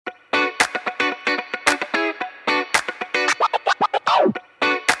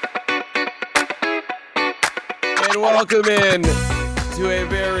And welcome in to a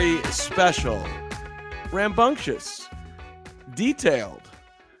very special, rambunctious, detailed,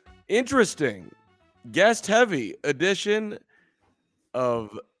 interesting, guest-heavy edition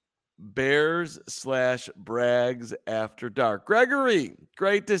of Bears/Brags After Dark. Gregory,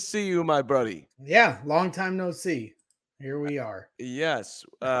 great to see you, my buddy. Yeah, long time no see. Here we are. Yes,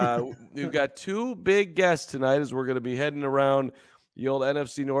 we've got two big guests tonight as we're going to be heading around the old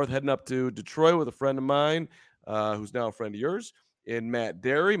NFC North, heading up to Detroit with a friend of mine who's now a friend of yours, and Matt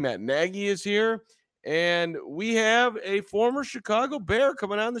Derry. Matt Nagy is here, and we have a former Chicago Bear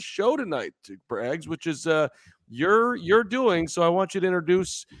coming on the show tonight, Brags, which is you're doing. So I want you to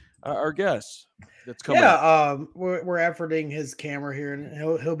introduce our guest that's coming. Yeah, we're efforting his camera here, and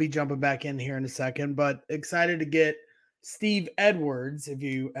he'll be jumping back in here in a second. But excited to get Steve Edwards, if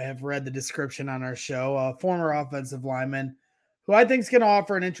you have read the description on our show, a former offensive lineman, who I think is going to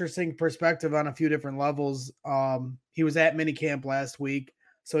offer an interesting perspective on a few different levels. He was at minicamp last week,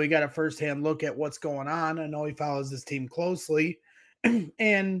 so he got a firsthand look at what's going on. I know he follows this team closely,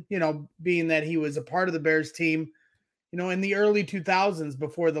 and being that he was a part of the Bears team, in the early 2000s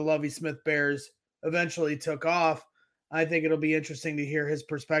before the Lovie Smith Bears eventually took off. I think it'll be interesting to hear his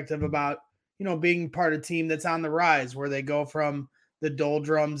perspective about being part of a team that's on the rise, where they go from the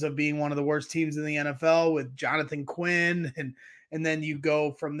doldrums of being one of the worst teams in the NFL with Jonathan Quinn, and then you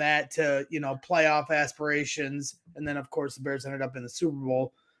go from that to, playoff aspirations. And then, of course, the Bears ended up in the Super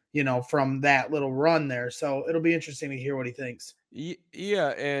Bowl, from that little run there. So it'll be interesting to hear what he thinks. Yeah,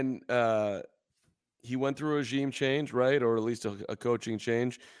 and he went through a regime change, right? Or at least a coaching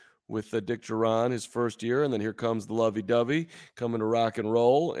change with Dick Duran his first year, and then here comes the lovey-dovey coming to rock and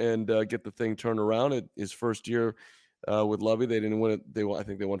roll and get the thing turned around. His first year with Lovey, they didn't win it. I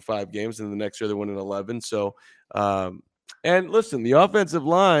think they won 5 games, and the next year they won in 11. So, and listen, the offensive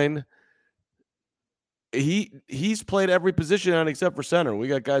line, he's played every position on except for center. We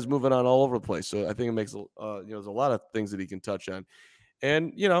got guys moving on all over the place. So I think it makes there's a lot of things that he can touch on,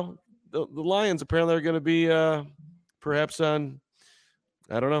 and the Lions apparently are going to be perhaps on.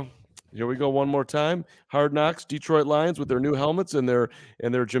 I don't know. Here we go one more time. Hard Knocks, Detroit Lions with their new helmets and their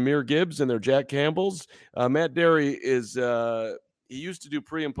Jahmyr Gibbs and their Jack Campbells. Matt Derry is he used to do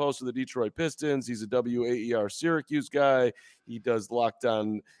pre and post with the Detroit Pistons. He's a WAER Syracuse guy. He does Locked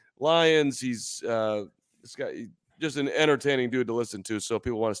On Lions. He's this guy, just an entertaining dude to listen to. So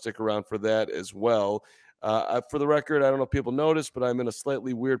people want to stick around for that as well. For the record, I don't know if people noticed, but I'm in a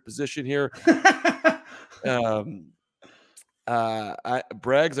slightly weird position here.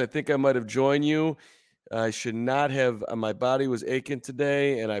 Braggs, I think I might have joined you. I should not have. My body was aching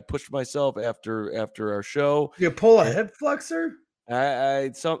today, and I pushed myself after our show. You pull a hip flexor?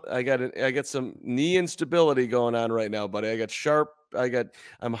 I got some knee instability going on right now, buddy. I got sharp.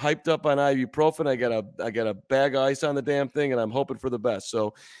 I'm hyped up on ibuprofen. I got a bag of ice on the damn thing, and I'm hoping for the best.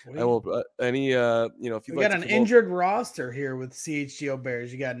 So I will. If you got an injured roster here with CHGO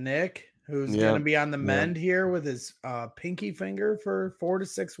Bears. You got Nick, who's going to be on the mend here with his pinky finger for 4 to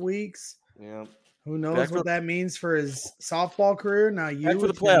 6 weeks. Yeah. Who knows what that means for his softball career? Now back for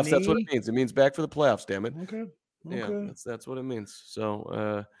the playoffs. That's what it means. It means back for the playoffs. Damn it. Okay. Yeah, that's what it means.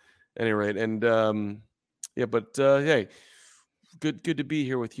 So, any rate, and hey, good to be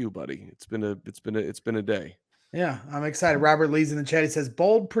here with you, buddy. It's been a day. Yeah, I'm excited. Robert Lee's in the chat. He says,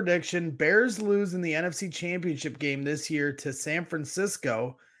 bold prediction: Bears lose in the NFC Championship game this year to San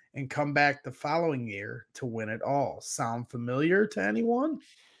Francisco and come back the following year to win it all. Sound familiar to anyone?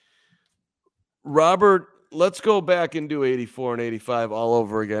 Robert, let's go back and do 84 and 85 all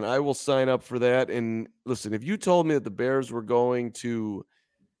over again. I will sign up for that. And listen, if you told me that the Bears were going to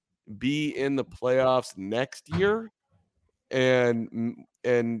be in the playoffs next year and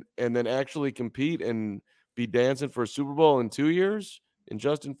then actually compete and be dancing for a Super Bowl in 2 years in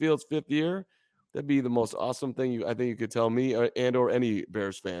Justin Fields' 5th year, that'd be the most awesome thing I think you could tell me and or any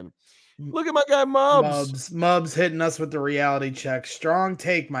Bears fan. Look at my guy Mubs hitting us with the reality check. Strong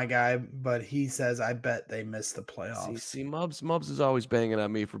take, my guy, but he says, I bet they missed the playoffs. See, Mubs is always banging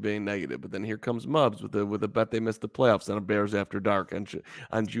on me for being negative, but then here comes Mubs with a bet they missed the playoffs on a Bears After Dark on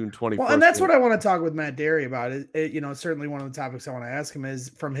June 21st. Well, and that's what I want to talk with Matt Derry about. Certainly one of the topics I want to ask him is,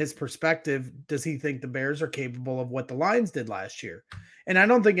 from his perspective, does he think the Bears are capable of what the Lions did last year? And I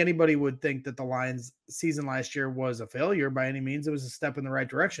don't think anybody would think that the Lions season last year was a failure by any means. It was a step in the right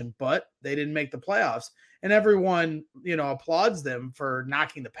direction, but they didn't make the playoffs. And everyone, applauds them for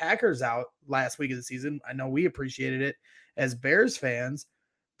knocking the Packers out last week of the season. I know we appreciated it as Bears fans,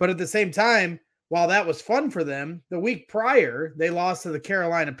 but at the same time, while that was fun for them, the week prior, they lost to the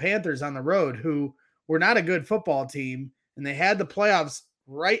Carolina Panthers on the road, who were not a good football team, and they had the playoffs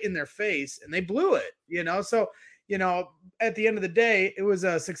right in their face, and they blew it, So you know, at the end of the day, it was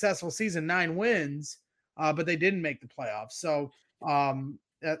a successful season, 9 wins, but they didn't make the playoffs. So,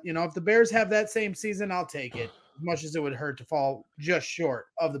 if the Bears have that same season, I'll take it, as much as it would hurt to fall just short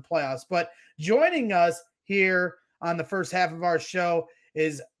of the playoffs. But joining us here on the first half of our show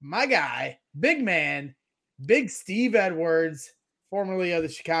is my guy, big man, Big Steve Edwards, formerly of the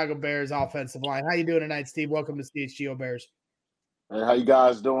Chicago Bears offensive line. How you doing tonight, Steve? Welcome to CHGO Bears. Hey, how you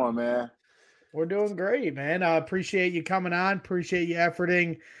guys doing, man? We're doing great, man. I appreciate you coming on. Appreciate you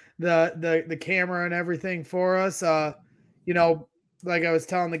efforting the camera and everything for us. You know, like I was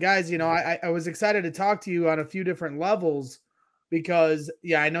telling the guys, I was excited to talk to you on a few different levels because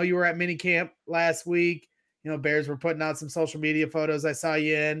I know you were at minicamp last week. Bears were putting out some social media photos I saw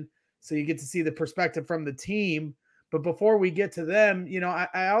you in, so you get to see the perspective from the team. But before we get to them,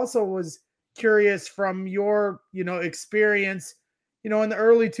 I also was curious from your, experience in the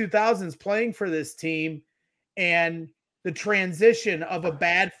early 2000s playing for this team and the transition of a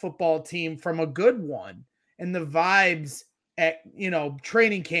bad football team from a good one and the vibes at,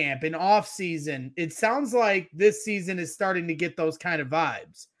 training camp and off season. It sounds like this season is starting to get those kind of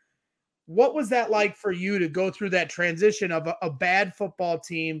vibes. What was that like for you to go through that transition of a bad football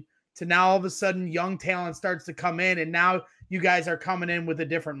team to now all of a sudden young talent starts to come in and now you guys are coming in with a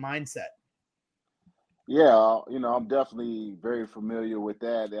different mindset? Yeah, I'm definitely very familiar with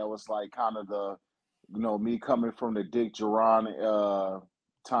that. That was like kind of me coming from the Dick Duran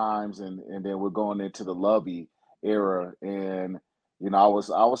times, and then we're going into the Lovey era, and I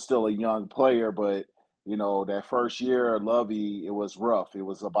was still a young player, but that first year at Lovey, it was rough. It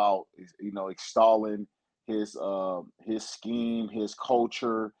was about extolling his scheme, his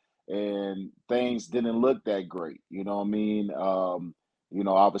culture, and things didn't look that great. You know what I mean?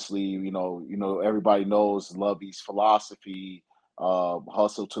 Obviously, everybody knows Lovey's philosophy,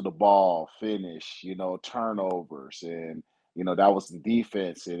 hustle to the ball, finish, turnovers, and that was the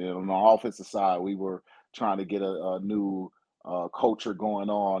defense. And then on the offensive side, we were trying to get a new culture going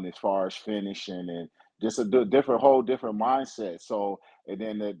on as far as finishing and just a whole different mindset. So, and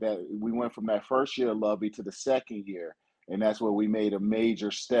then that we went from that first year of Lovey to the second year. And that's where we made a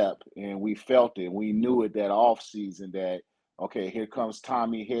major step, and we felt it. We knew it that off season that okay, here comes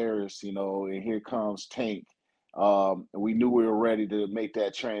Tommy Harris, and here comes Tank. We knew we were ready to make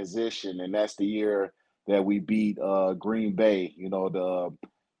that transition, and that's the year that we beat Green Bay. The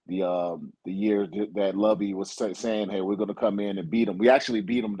year that Lovey was saying, "Hey, we're going to come in and beat them." We actually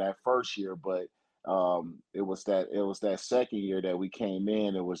beat them that first year, but it was that second year that we came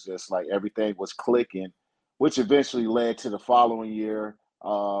in. It was just like everything was clicking, which eventually led to the following year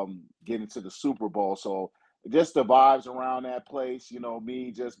getting to the Super Bowl. So just the vibes around that place,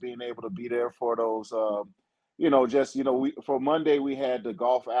 me just being able to be there for those, we for Monday we had the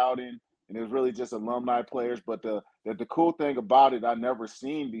golf outing, and it was really just alumni players. But the cool thing about it I never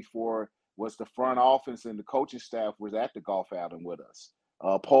seen before was the front office and the coaching staff was at the golf outing with us.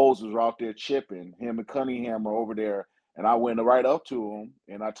 Poles was out there chipping. Him and Cunningham are over there, and I went right up to him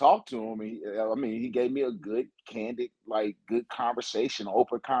and I talked to him. He gave me a good, candid, like good conversation,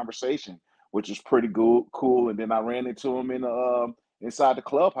 open conversation, which is pretty cool. And then I ran into him inside the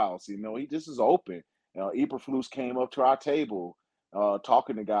clubhouse. He just is open. Eberflus came up to our table,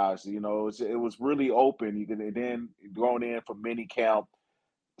 talking to guys. It was really open. And then going in for mini camp,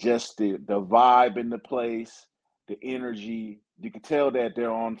 just the vibe in the place, the energy. You can tell that they're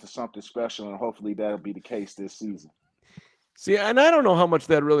on to something special, and hopefully that'll be the case this season. See, and I don't know how much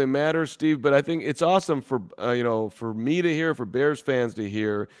that really matters, Steve, but I think it's awesome for for me to hear, for Bears fans to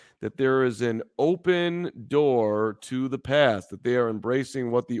hear that there is an open door to the past, that they are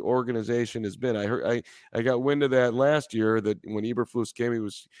embracing what the organization has been. I got wind of that last year that when Eberflus came,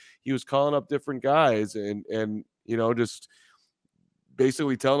 he was calling up different guys and just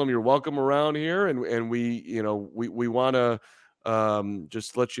basically telling them you're welcome around here, and we want to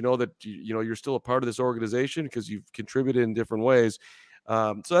just let you know that you're still a part of this organization because you've contributed in different ways.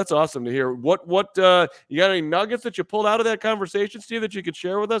 So that's awesome to hear. What you got any nuggets that you pulled out of that conversation, Steve, that you could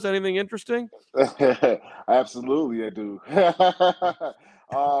share with us? Anything interesting? Absolutely, I do.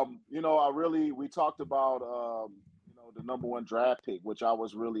 We talked about the number one draft pick, which I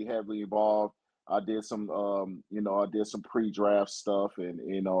was really heavily involved. I did some pre-draft stuff,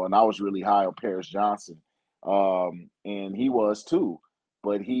 and I was really high on Paris Johnson, and he was too.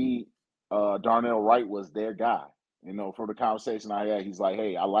 But Darnell Wright was their guy. From the conversation I had, he's like,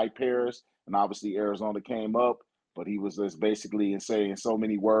 "Hey, I like Paris," and obviously Arizona came up, but he was just basically saying so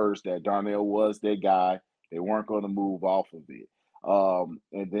many words that Darnell was their guy. They weren't going to move off of it.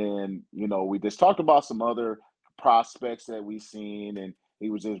 And then we just talked about some other prospects that we seen, and He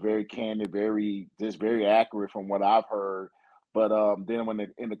was just very candid, very accurate from what I've heard. But then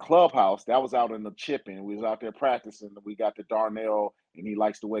in the clubhouse, that was out in the chipping. We was out there practicing. We got to Darnell, and he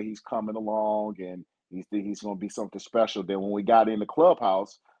likes the way he's coming along, and he's going to be something special. Then when we got in the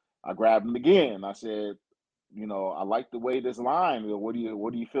clubhouse, I grabbed him again. I said, I like the way this line. What do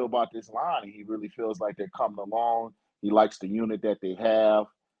you feel about this line? And he really feels like they're coming along. He likes the unit that they have.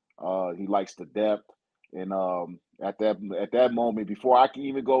 He likes the depth. And at that moment, before I can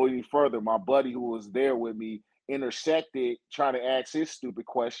even go any further, my buddy who was there with me intersected trying to ask his stupid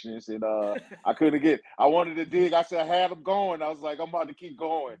questions, and I couldn't get. I wanted to dig. I said I had him going. I was like, I'm about to keep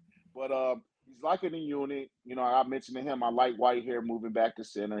going, but he's liking the unit. I mentioned to him I like white hair moving back to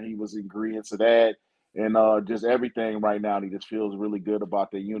center. He was in agreement to that, and just everything right now. He just feels really good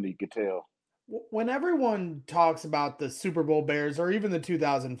about the unit. You could tell. When everyone talks about the Super Bowl Bears or even the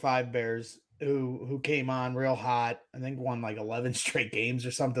 2005 Bears who came on real hot, I think won like 11 straight games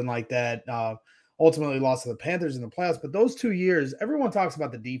or something like that. Ultimately lost to the Panthers in the playoffs, but those 2 years, everyone talks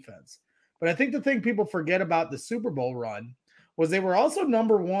about the defense. But I think the thing people forget about the Super Bowl run was they were also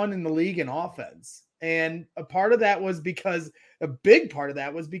number 1 in the league in offense. And a big part of that was because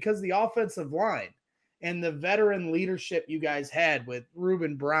the offensive line and the veteran leadership you guys had with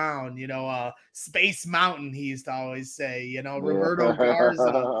Reuben Brown, Space Mountain, he used to always say, Roberto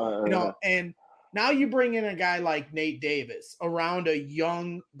Garza, and now you bring in a guy like Nate Davis around a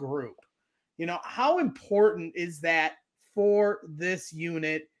young group. How important is that for this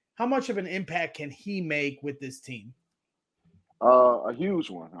unit? How much of an impact can he make with this team? A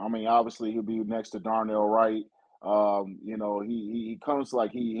huge one. I mean, obviously he'll be next to Darnell Wright. He comes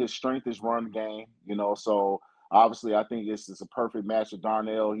like his strength is run game. So obviously I think it's a perfect match with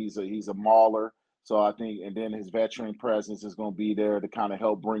Darnell. He's a mauler. So I think, and then his veteran presence is going to be there to kind of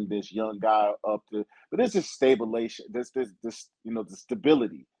help bring this young guy up to. But this is stabilization. This the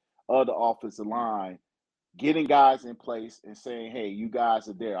stability of the offensive line, getting guys in place and saying, hey, you guys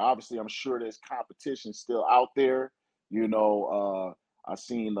are there. Obviously, I'm sure there's competition still out there. I've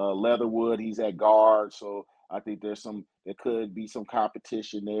seen Leatherwood, he's at guard. So I think there could be some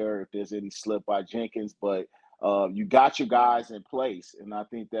competition there if there's any slip by Jenkins. But you got your guys in place. And I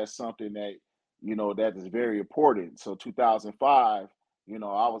think that's something that, that is very important. So 2005,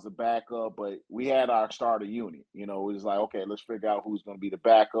 I was a backup, but we had our starter unit. It was like, okay, let's figure out who's going to be the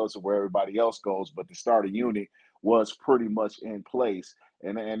backups or where everybody else goes. But the starter unit was pretty much in place,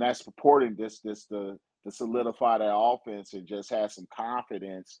 and that's important. To solidify that offense and just have some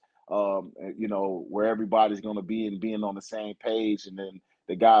confidence. Where everybody's going to be and being on the same page, and then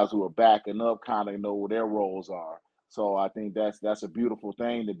the guys who are backing up kind of know what their roles are. So I think that's a beautiful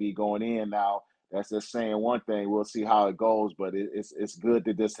thing to be going in now. That's just saying one thing. We'll see how it goes, but it's good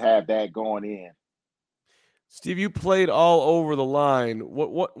to just have that going in. Steve, you played all over the line.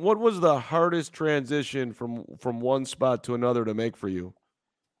 What was the hardest transition from one spot to another to make for you?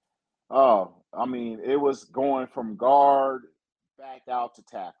 Oh, I mean, it was going from guard back out to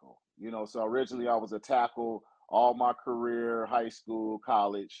tackle. So originally I was a tackle all my career, high school,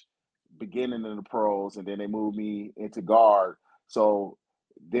 college, beginning in the pros, and then they moved me into guard. So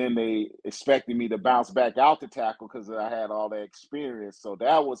then they expected me to bounce back out to tackle because I had all that experience. So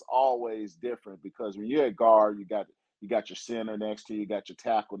that was always different because when you're at guard, you got your center next to you, you got your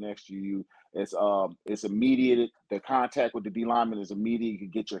tackle next to you. It's immediate. The contact with the D lineman is immediate. You can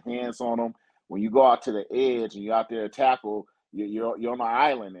get your hands on them. When you go out to the edge and you're out there to tackle, you're on an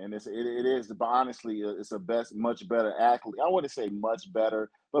island, and it is. But honestly, it's much better athlete. I wouldn't say much better,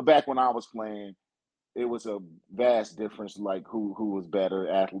 but back when I was playing, it was a vast difference. Like who was better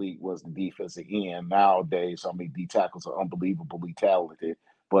athlete was the defensive end. Nowadays, I mean, D tackles are unbelievably talented,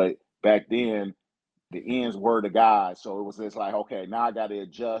 but back then the ends were the guys. So it was just like, okay, now I got to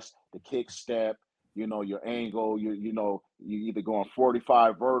adjust the kick step, your angle, you either going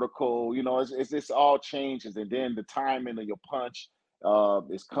 45 vertical, it's just all changes. And then the timing of your punch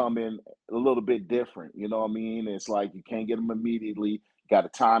is coming a little bit different. You know what I mean? It's like you can't get them immediately. You got to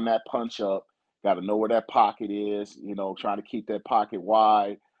time that punch up, got to know where that pocket is, trying to keep that pocket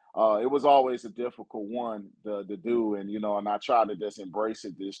wide. It was always a difficult one to do. And I tried to just embrace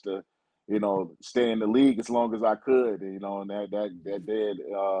it just to, stay in the league as long as I could, and that did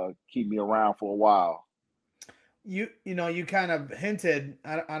keep me around for a while. You kind of hinted.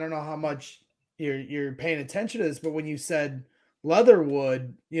 I don't know how much you're paying attention to this, but when you said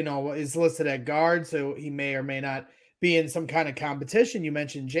Leatherwood, is listed at guard, so he may or may not be in some kind of competition. You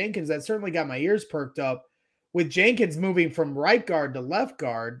mentioned Jenkins. That certainly got my ears perked up. With Jenkins moving from right guard to left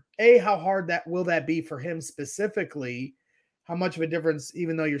guard, how hard will that be for him specifically? How much of a difference,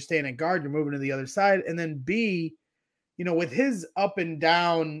 even though you're staying at guard, you're moving to the other side? And then B, with his up and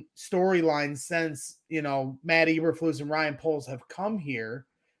down storyline since, Matt Eberflus and Ryan Poles have come here,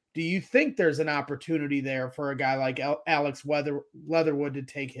 do you think there's an opportunity there for a guy like Alex Leatherwood to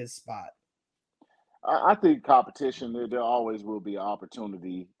take his spot? I think competition, there always will be an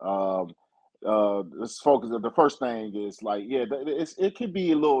opportunity. Let's focus. The first thing is like, yeah, it can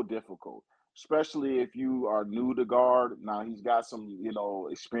be a little difficult, especially if you are new to guard. Now he's got some,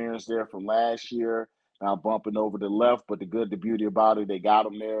 experience there from last year. Now bumping over the left, but the beauty about it, they got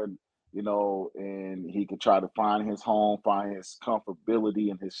him there, and he could try to find his home, find his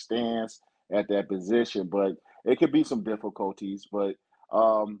comfortability and his stance at that position. But it could be some difficulties. But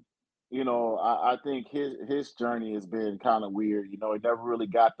um, I think his journey has been kind of weird. He never really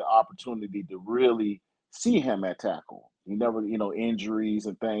got the opportunity to really see him at tackle. He never, injuries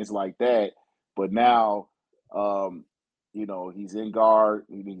and things like that. But now, um, he's in guard,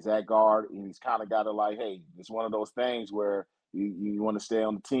 he's at guard, and he's kind of got to like, hey, it's one of those things where you want to stay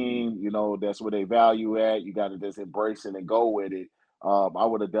on the team. That's where they value at. You got to just embrace it and go with it. I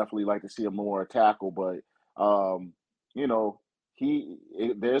would have definitely liked to see him more at tackle, but you know,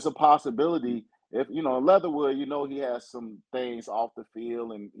 there's a possibility if Leatherwood, he has some things off the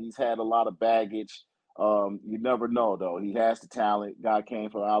field and he's had a lot of baggage. You never know though. He has the talent. Guy came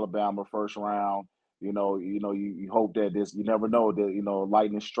from Alabama first round. You hope that this you never know that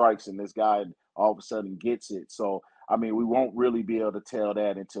lightning strikes and this guy all of a sudden gets it. So I mean, we won't really be able to tell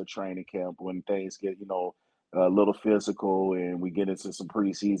that until training camp when things get a little physical and we get into some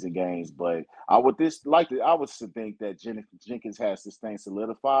preseason games. But I would think that Jenkins has this thing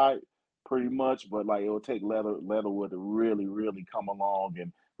solidified pretty much, but like it will take Leatherwood to really, really come along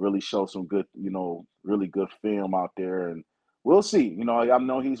and really show some good, really good film out there. And we'll see. I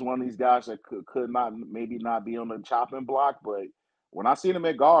know he's one of these guys that could not maybe not be on the chopping block, but when I seen him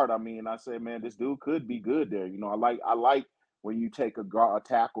at guard, I mean, I say, man, this dude could be good there. I like when you take a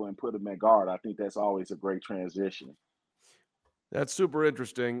tackle and put him at guard. I think that's always a great transition. That's super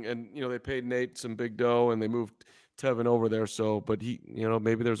interesting. And, they paid Nate some big dough and they moved Tevin over there. So, but he,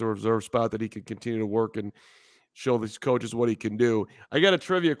 maybe there's a reserve spot that he can continue to work and show these coaches what he can do. I got a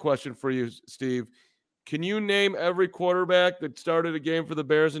trivia question for you, Steve. Can you name every quarterback that started a game for the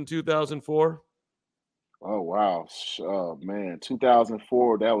Bears in 2004? Oh, wow. Oh, man.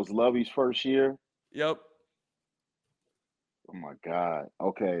 2004, that was Lovey's first year. Yep. Oh, my God.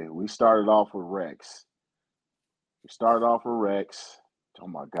 Okay. We started off with Rex. Oh,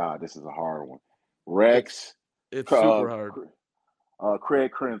 my God. This is a hard one. Rex. It's super hard.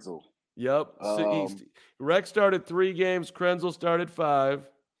 Craig Krenzel. Yep. Rex started 3 games. Krenzel started 5.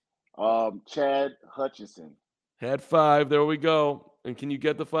 Chad Hutchinson had 5. There we go. And can you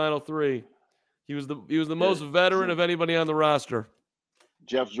get the final 3? He was the most veteran of anybody on the roster.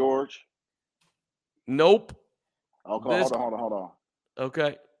 Jeff George. Nope. Okay, hold on. Okay.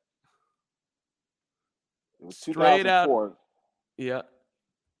 It was 2004. Out. Yeah.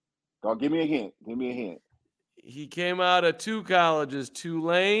 Oh, give me a hint. He came out of 2 colleges,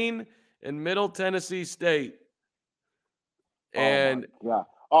 Tulane and Middle Tennessee State. And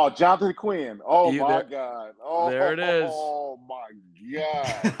Jonathan Quinn. Oh, my God. Oh, there it is. Oh, my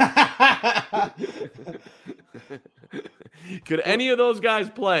God. Could any of those guys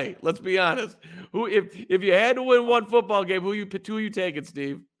play? Let's be honest. Who, if you had to win one football game, who you taking,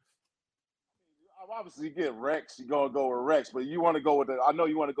 Steve? Obviously, you get Rex. You're gonna go with Rex, but you want to go with I know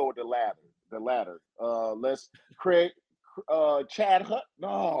you want to go with the ladder.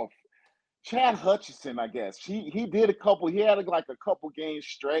 Chad Hutchinson, I guess. He did a couple. He had like a couple game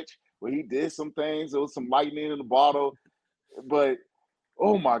stretch where he did some things. There was some lightning in the bottle, but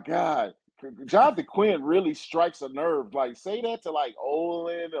oh my God, Jonathan Quinn really strikes a nerve. Like say that to like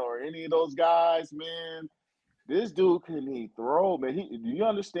Olin or any of those guys, man. This dude couldn't even throw, man. Do you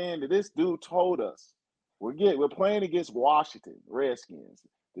understand that this dude told us we're playing against Washington Redskins.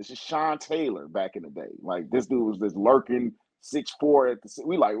 This is Sean Taylor back in the day. Like this dude was just lurking 6'4" at the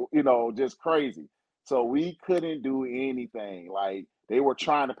we like, just crazy. So we couldn't do anything. Like they were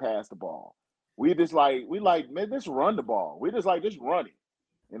trying to pass the ball. We man, just run the ball. We just run it.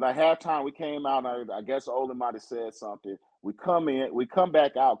 And at halftime, we came out. And I guess Olin might have said something. We come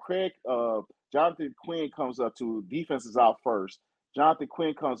back out. Jonathan Quinn comes up to defense is out first. Jonathan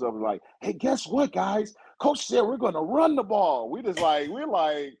Quinn comes up and like, hey, guess what, guys? Coach said we're gonna run the ball. We're like,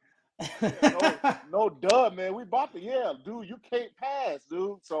 no dub, man. We about to dude, you can't pass,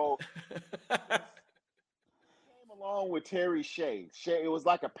 dude. So came along with Terry Shea. It was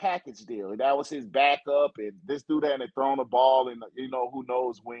like a package deal. That was his backup, and this dude hadn't thrown a ball in who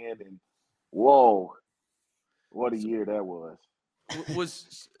knows when. And whoa, what a year that was.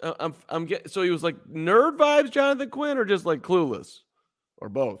 Was I'm get so he was like nerd vibes, Jonathan Quinn, or just like clueless, or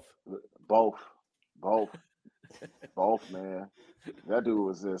both? Both, both, both, man. That dude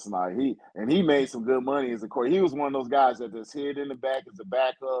was just like he made some good money as a court. He was one of those guys that just hid in the back as a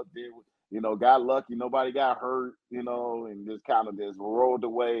backup. Did got lucky, nobody got hurt, and just kind of just rode the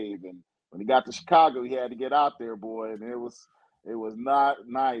wave. And when he got to Chicago, he had to get out there, boy, and it was not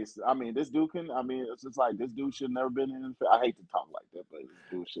nice. I mean, this dude can. I mean, it's just like this dude should never been in the NFL. I hate to talk like that, but this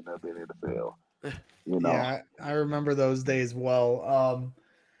dude should never been in the NFL. Yeah, I remember those days well.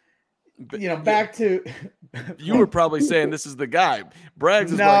 But, back to you were probably saying this is the guy. Braggs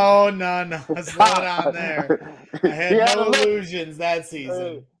is no, slow down there. I had no illusions that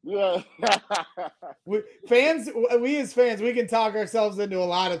season. Yeah. we as fans, we can talk ourselves into a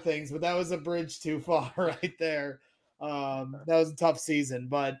lot of things, but that was a bridge too far right there. That was a tough season,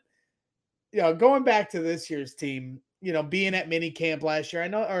 but going back to this year's team, being at mini camp last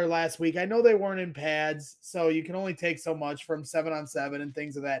week, I know they weren't in pads, so you can only take so much from 7-on-7 and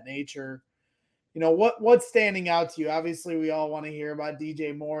things of that nature. What's standing out to you? Obviously, we all want to hear about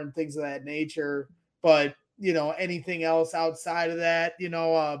DJ Moore and things of that nature, but anything else outside of that?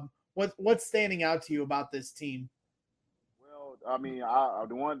 What's standing out to you about this team? Well, I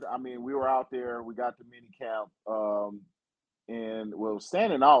mean, we were out there, we got the mini camp, and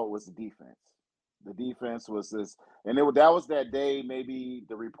standing out was the defense. The defense was this, and that was that day. Maybe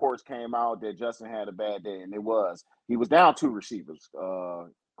the reports came out that Justin had a bad day, and he was down 2 receivers.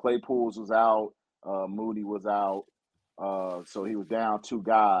 Claypools was out, Moody was out, so he was down 2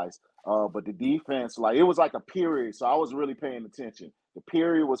 guys. But the defense, it was like a period, so I was really paying attention. The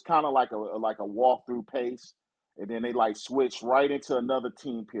period was kind of like a walkthrough pace, and then they switched right into another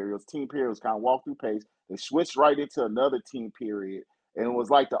team period. Team period was kind of walkthrough pace. They switched right into another team period. And it was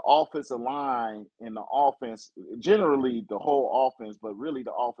like the offensive line and the offense, generally the whole offense, but really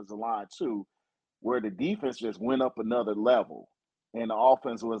the offensive line too, where the defense just went up another level and the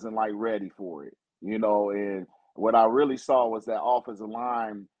offense wasn't ready for it, and what I really saw was that offensive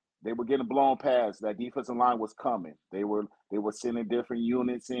line, they were getting blown past. That defensive line was coming. They were sending different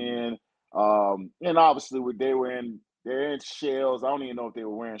units in. And obviously they're in shells. I don't even know if they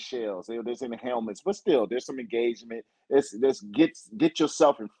were wearing shells. They're in the helmets, but still, there's some engagement. It's get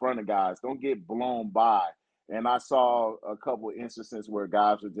yourself in front of guys. Don't get blown by. And I saw a couple of instances where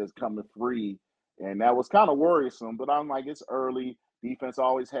guys were just coming free, and that was kind of worrisome. But I'm like, it's early. Defense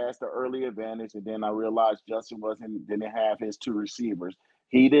always has the early advantage. And then I realized Justin didn't have his 2 receivers.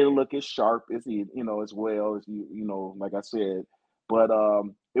 He didn't look as sharp as as well as like I said. But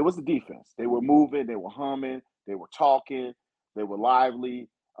it was the defense. They were moving, they were humming, they were talking, they were lively.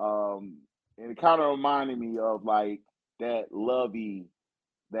 And it kind of reminded me of that Lovey,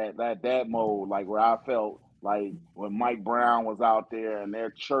 that mode, where I felt like when Mike Brown was out there and they're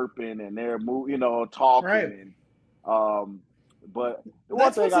chirping and they're talking. Right. And but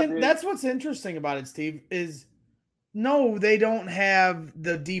that's what's interesting about it, Steve, is no, they don't have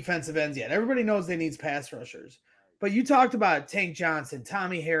the defensive ends yet. Everybody knows they need pass rushers. But you talked about Tank Johnson,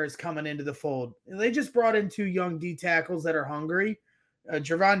 Tommy Harris coming into the fold. They just brought in 2 young D tackles that are hungry.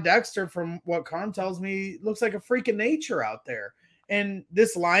 Javon Dexter, from what Carm tells me, looks like a freak of nature out there. And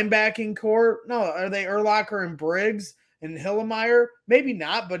this linebacking core, no, are they Urlacher and Briggs and Hillemeyer? Maybe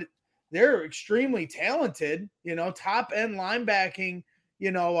not, but they're extremely talented, top end linebacking,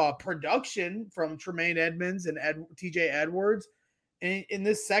 production from Tremaine Edmonds and TJ Edwards. In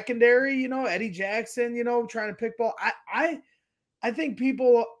this secondary, Eddie Jackson, trying to pick ball. I think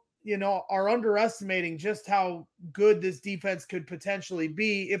people, are underestimating just how good this defense could potentially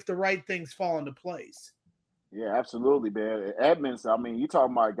be if the right things fall into place. Yeah, absolutely, man. Edmonds, I mean, you're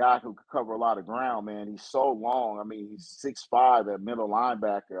talking about a guy who could cover a lot of ground, man. He's so long. I mean, he's 6'5" at middle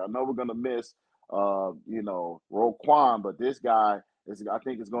linebacker. I know we're gonna miss Roquan, but this guy I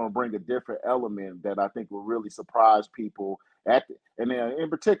think is gonna bring a different element that I think will really surprise people and then in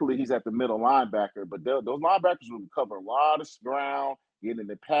particular he's at the middle linebacker, but those linebackers will cover a lot of ground, getting in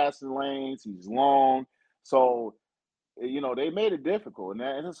the passing lanes, he's long. So they made it difficult,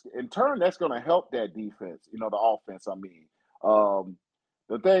 and in turn, that's going to help that defense. The offense. I mean,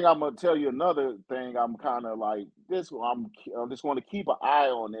 the thing I'm going to tell you, another thing, I'm kind of like this. I just want to keep an eye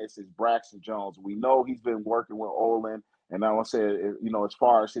on this is Braxton Jones. We know he's been working with Olin, and I want to say, as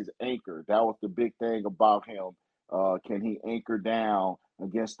far as his anchor, that was the big thing about him. Can he anchor down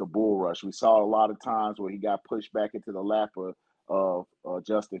against the bull rush? We saw a lot of times where he got pushed back into the lap of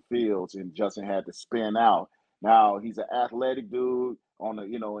Justin Fields, and Justin had to spin out. Now he's an athletic dude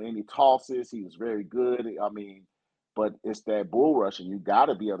and he tosses. He was very good. I mean, But it's that bull rushing. You got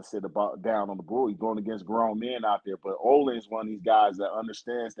to be able to sit down on the bull. You're going against grown men out there. But Olin is one of these guys that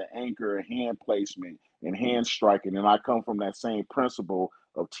understands the anchor and hand placement and hand striking. And I come from that same principle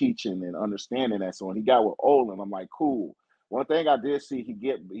of teaching and understanding that. So when he got with Olin, I'm like, cool. One thing I did see,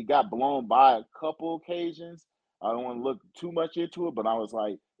 he got blown by a couple occasions. I don't want to look too much into it, but I was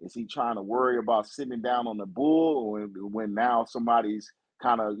like, is he trying to worry about sitting down on the bull when now somebody's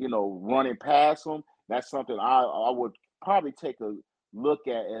kind of, running past him? That's something I would probably take a look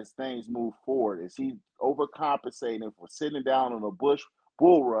at as things move forward. Is he overcompensating for sitting down on a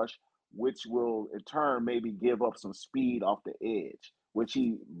bull rush, which will in turn maybe give up some speed off the edge, which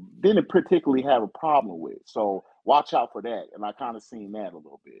he didn't particularly have a problem with. So watch out for that. And I kind of seen that a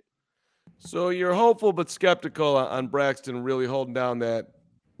little bit. So you're hopeful but skeptical on Braxton really holding down that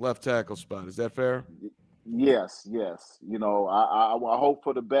left tackle spot. Is that fair? Yes. I hope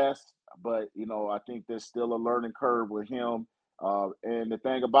for the best, but I think there's still a learning curve with him. And the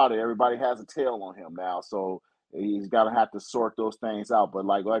thing about it, everybody has a tail on him now, so he's got to have to sort those things out. But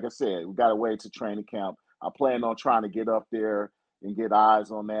like I said, we got to wait to training camp. I plan on trying to get up there and get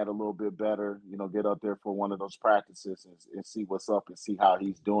eyes on that a little bit better. Get up there for one of those practices and see what's up and see how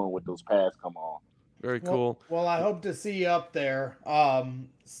he's doing with those pads come on. Very cool. Well, I hope to see you up there,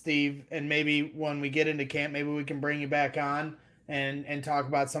 Steve, and maybe when we get into camp, maybe we can bring you back on and talk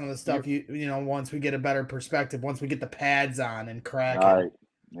about some of the stuff once we get a better perspective, once we get the pads on and cracking. All right.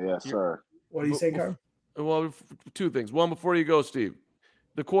 Yes, sir. What do you say, Carl? Well, two things. One, before you go, Steve,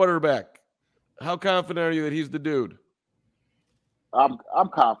 the quarterback. How confident are you that he's the dude? I'm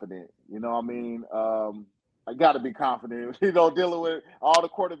confident. I got to be confident, dealing with all the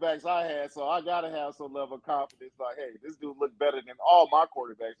quarterbacks I had. So I got to have some level of confidence. Like, hey, this dude looked better than all my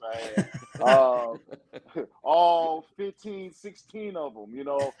quarterbacks I had. All 15, 16 of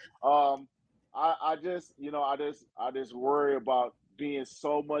them, I just worry about being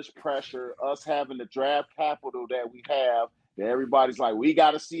so much pressure, us having the draft capital that we have, that everybody's like, we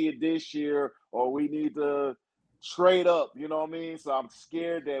got to see it this year, or we need to trade up, you know what I mean? So I'm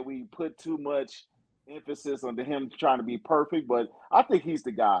scared that we put too much emphasis on him trying to be perfect, but I think he's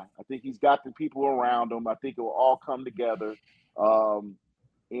the guy. I think he's got the people around him. I think it will all come together. And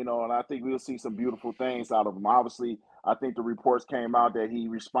I think we'll see some beautiful things out of him. Obviously, I think the reports came out that he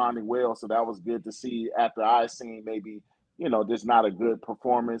responded well, so that was good to see after I seen maybe, just not a good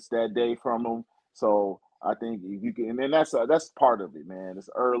performance that day from him. So I think if you can, and that's part of it, man. It's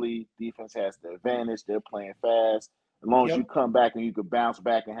early. Defense has the advantage. They're playing fast. As long as you come back and you can bounce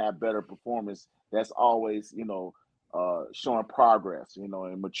back and have better performance, that's always, showing progress,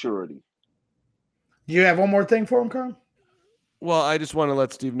 and maturity. Do you have one more thing for him, Carl? Well, I just want to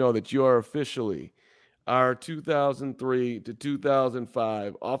let Steve know that you are officially our 2003 to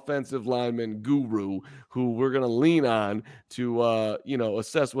 2005 offensive lineman guru, who we're going to lean on to,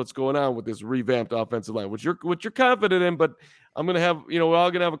 assess what's going on with this revamped offensive line, which you're confident in, but I'm going to have, we're all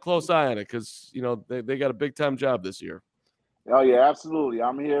going to have a close eye on it because, they got a big time job this year. Oh, yeah, absolutely.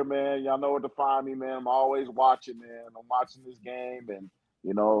 I'm here, man. Y'all know where to find me, man. I'm always watching, man. I'm watching this game and,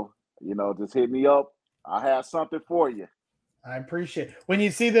 just hit me up. I have something for you. I appreciate it. When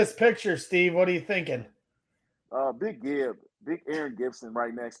you see this picture, Steve, what are you thinking? Big Aaron Gibson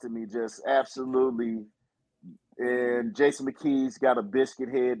right next to me, just absolutely. And Jason McKee's got a biscuit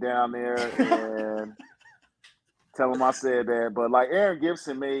head down there, and tell him I said that. But like Aaron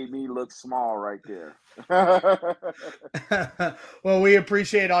Gibson made me look small right there. Well, we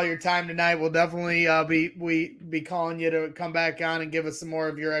appreciate all your time tonight. We'll definitely be calling you to come back on and give us some more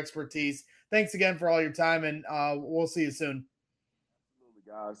of your expertise. Thanks again for all your time, and we'll see you soon.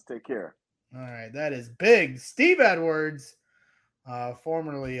 Absolutely, guys. Take care. All right, that is big. Steve Edwards,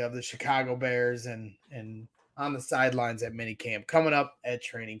 formerly of the Chicago Bears and on the sidelines at minicamp, coming up at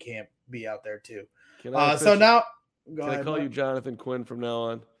training camp. Be out there too. So now, can I call you Jonathan Quinn from now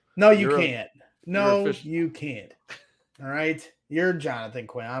on? No, you can't. No, you can't. All right, you're Jonathan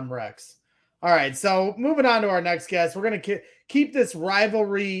Quinn. I'm Rex. All right, so moving on to our next guest, we're going to keep this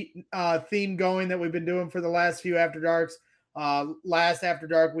rivalry theme going that we've been doing for the last few After Darks. Last After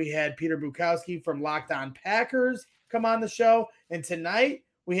Dark, we had Peter Bukowski from Locked On Packers come on the show. And tonight,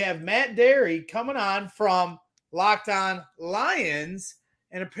 we have Matt Derry coming on from Locked On Lions.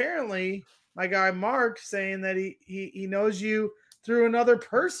 And apparently, my guy Mark saying that he knows you through another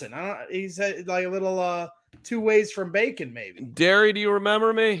person. He said like a little 2 ways from bacon, maybe. Derry, do you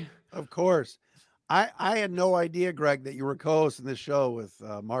remember me? Of course. I had no idea, Greg, that you were co-hosting this show with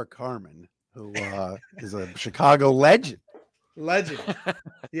Mark Harmon, who is a Chicago legend.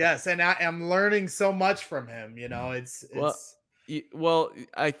 Yes, and I'm learning so much from him. Well,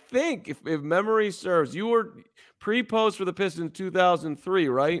 I think if memory serves, you were pre-post for the Pistons 2003,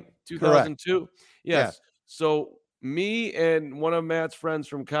 right? Correct. 2002. Yes. Yes. So me and one of Matt's friends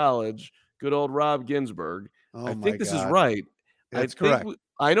from college, good old Rob Ginsburg. I Oh my think this is God. right. I That's think correct.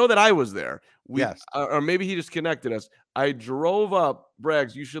 I know that I was there. Yes. Or maybe he just connected us. I drove up.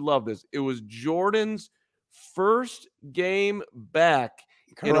 Braggs, you should love this. It was Jordan's first game back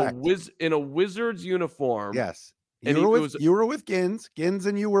in Correct. a Wizards uniform, Yes. and You were it with was Gins. Gins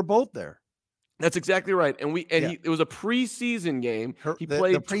and you were both there. that's exactly right. And Yeah. it was a preseason game. He The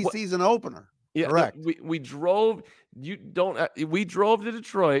played preseason opener. yeah, Correct. we drove we drove to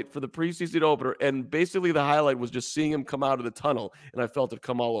Detroit for the preseason opener, and basically the highlight was just seeing him come out of the tunnel, and I felt it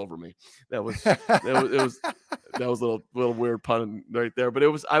come all over me. That was that was a little weird pun right there, but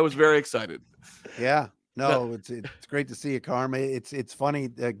I was very excited. Yeah. Now, No, it's great to see you, Carm. It's funny.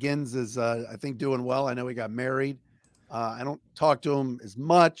 Gins is I think doing well. I know he got married. I don't talk to him as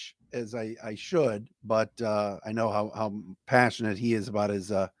much as I should, but I know how passionate he is about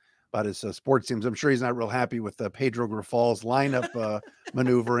his sports teams. I'm sure he's not real happy with Pedro Grifal's lineup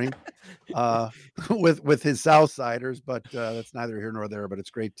maneuvering with his Southsiders, but that's neither here nor there. But it's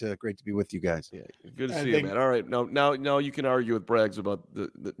great to be with you guys. yeah, good to I see you, think- man. All right, now you can argue with Braggs about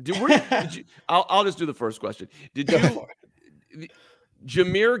did you, I'll just do the first question. Did Go you for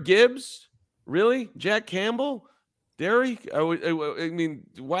Jameer Gibbs? Really? Jack Campbell? Derry? I mean,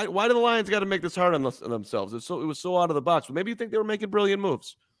 why do the Lions got to make this hard on themselves? It was so out of the box. But maybe you think they were making brilliant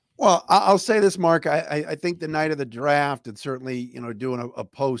moves. Well, I'll say this, Mark. I think the night of the draft, and certainly, doing a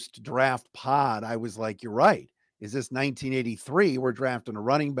post-draft pod, I was like, you're right. Is this 1983? We're drafting a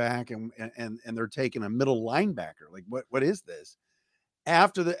running back and they're taking a middle linebacker. Like, what is this?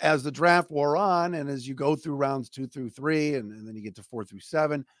 As the draft wore on, and as you go through rounds 2 through 3, and then you get to 4 through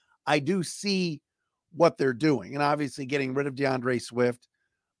 7, I do see what they're doing. And obviously getting rid of DeAndre Swift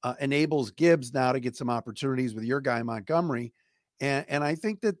enables Gibbs now to get some opportunities with your guy, Montgomery. And I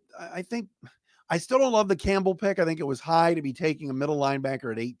think I still don't love the Campbell pick. I think it was high to be taking a middle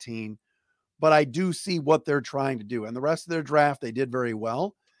linebacker at 18, but I do see what they're trying to do. And the rest of their draft, they did very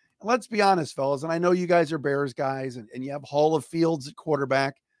well. And let's be honest, fellas. And I know you guys are Bears guys, and you have Hall of Fields at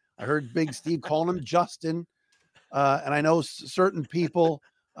quarterback. I heard Big Steve calling him Justin. And I know certain people,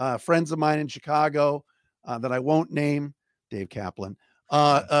 friends of mine in Chicago that I won't name, Dave Kaplan,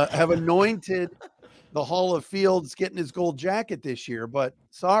 have anointed the Hall of Fields getting his gold jacket this year. But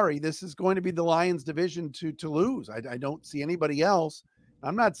sorry, this is going to be the Lions division to lose. I don't see anybody else.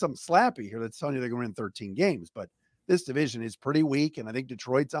 I'm not some slappy here that's telling you they're going to win 13 games, but this division is pretty weak, and I think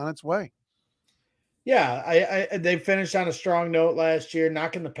Detroit's on its way. Yeah, they finished on a strong note last year,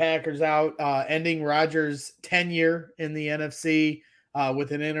 knocking the Packers out, ending Rodgers' tenure in the NFC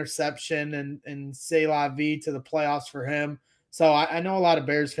with an interception and say la vie to the playoffs for him. So I know a lot of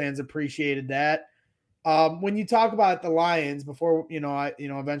Bears fans appreciated that. When you talk about the Lions, before I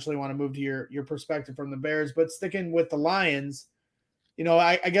eventually want to move to your perspective from the Bears, but sticking with the Lions,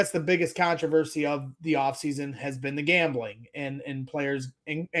 I guess the biggest controversy of the offseason has been the gambling and players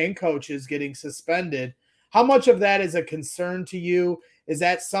and coaches getting suspended. How much of that is a concern to you? Is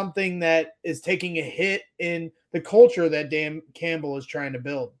that something that is taking a hit in the culture that Dan Campbell is trying to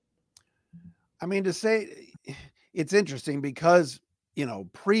build? I mean, to say it's interesting because,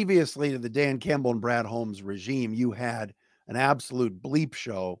 previously to the Dan Campbell and Brad Holmes regime, you had an absolute bleep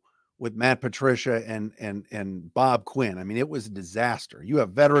show with Matt Patricia and Bob Quinn. I mean, it was a disaster. You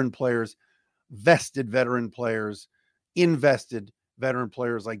have veteran players, vested veteran players, invested veteran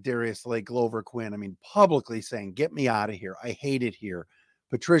players like Darius Slay, Glover Quinn. I mean, publicly saying, get me out of here. I hate it here.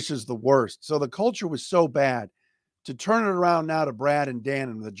 Patricia's the worst. So the culture was so bad. To turn it around now to Brad and Dan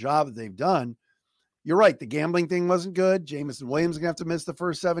and the job that they've done, you're right. The gambling thing wasn't good. Jamison Williams is going to have to miss the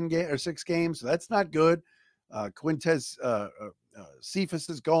first 6 games. So that's not good. Quintez Cephas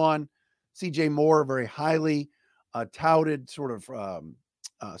is gone. CJ Moore, very highly touted sort of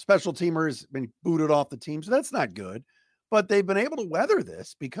special teamer, has been booted off the team. So that's not good. But they've been able to weather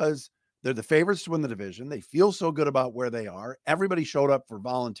this because they're the favorites to win the division. They feel so good about where they are. Everybody showed up for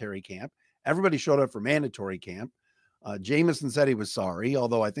voluntary camp. Everybody showed up for mandatory camp. Jamison said he was sorry,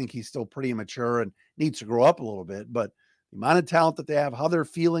 although I think he's still pretty immature and needs to grow up a little bit. But the amount of talent that they have, how they're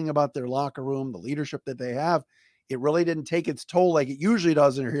feeling about their locker room, the leadership that they have, it really didn't take its toll like it usually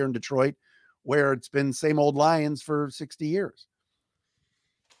does here in Detroit, where it's been same old Lions for 60 years.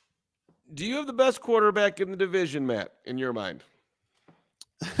 Do you have the best quarterback in the division, Matt, in your mind?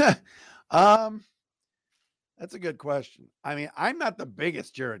 That's a good question. I mean, I'm not the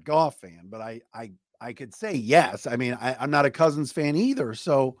biggest Jared Goff fan, but I could say yes. I mean, I'm not a Cousins fan either.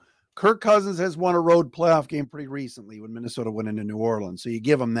 So, Kirk Cousins has won a road playoff game pretty recently when Minnesota went into New Orleans. So you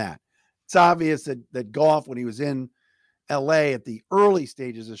give him that. It's obvious that Goff, when he was in LA at the early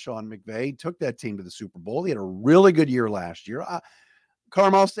stages of Sean McVay, took that team to the Super Bowl. He had a really good year last year.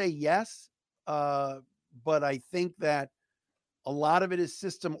 Carm, I'll say yes. But I think that a lot of it is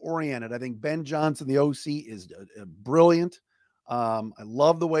system oriented. I think Ben Johnson, the OC, is brilliant. I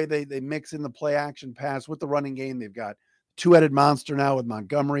love the way they mix in the play action pass with the running game. They've got two-headed monster now with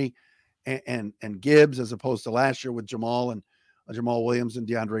Montgomery and Gibbs, as opposed to last year with Jamal Williams and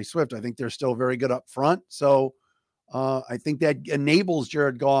DeAndre Swift. I think they're still very good up front. So I think that enables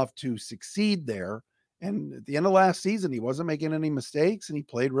Jared Goff to succeed there. And at the end of last season, he wasn't making any mistakes and he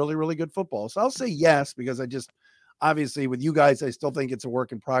played really, really good football. So I'll say yes, because obviously with you guys, I still think it's a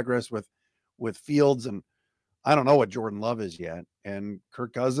work in progress with Fields, and I don't know what Jordan Love is yet. And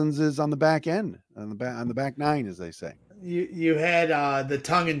Kirk Cousins is on the back end, on the back nine, as they say. You had the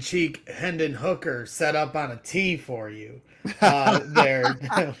tongue-in-cheek Hendon Hooker set up on a tee for you there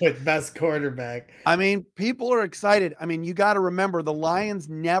with best quarterback. I mean, people are excited. I mean, you got to remember the Lions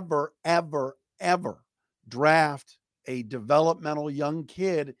never, ever, ever draft a developmental young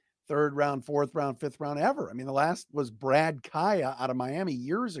kid, third round, fourth round, fifth round ever. I mean, the last was Brad Kaya out of Miami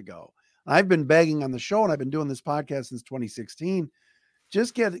years ago. I've been begging on the show, and I've been doing this podcast since 2016.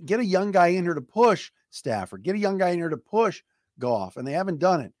 Just get a young guy in here to push Stafford, get a young guy in here to push Goff, and they haven't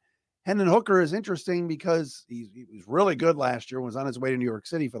done it. Hendon Hooker is interesting because he was really good last year, was on his way to New York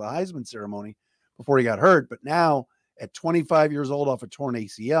City for the Heisman ceremony before he got hurt. But now at 25 years old off a torn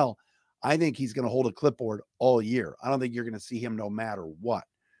ACL, I think he's going to hold a clipboard all year. I don't think you're going to see him no matter what.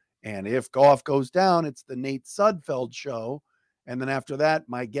 And if Goff goes down, it's the Nate Sudfeld show. And then after that,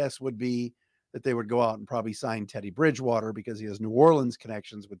 my guess would be that they would go out and probably sign Teddy Bridgewater because he has New Orleans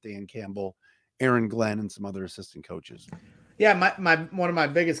connections with Dan Campbell, Aaron Glenn, and some other assistant coaches. Yeah, my one of my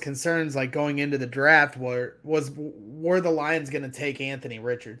biggest concerns, like going into the draft, were the Lions going to take Anthony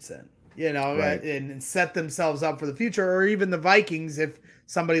Richardson, right, and set themselves up for the future, or even the Vikings if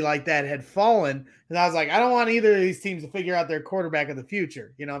somebody like that had fallen. And I was like, I don't want either of these teams to figure out their quarterback of the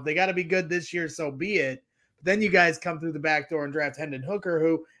future. If they got to be good this year, so be it. But then you guys come through the back door and draft Hendon Hooker,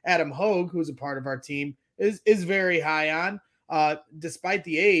 who Adam Hogue, who's a part of our team, is very high on. Despite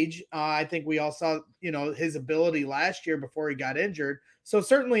the age, I think we all saw, his ability last year before he got injured. So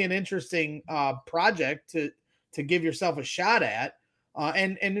certainly an interesting project to give yourself a shot at.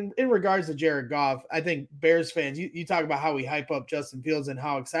 And in regards to Jared Goff, I think Bears fans, you talk about how we hype up Justin Fields and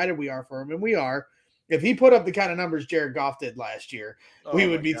how excited we are for him, and we are. If he put up the kind of numbers Jared Goff did last year, we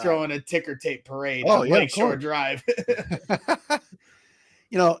would be throwing a ticker tape parade on Lakeshore Drive.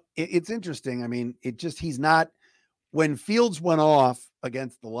 It's interesting. I mean, he's not. When Fields went off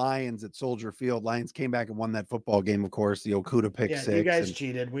against the Lions at Soldier Field, Lions came back and won that football game, of course, the Okuda pick six. You guys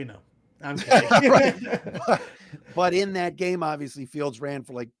cheated. We know. I'm kidding. But in that game, obviously, Fields ran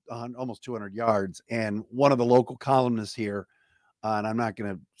for like almost 200 yards. And one of the local columnists here, and I'm not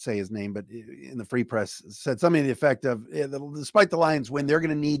going to say his name, but in the Free Press said something to the effect of, despite the Lions win, they're going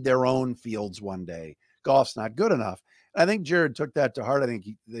to need their own Fields one day. Goff's not good enough. And I think Jared took that to heart. I think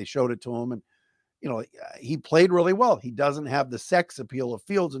they showed it to him, and he played really well. He doesn't have the sex appeal of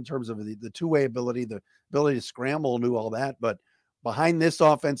Fields in terms of the two-way ability, the ability to scramble and do all that. But behind this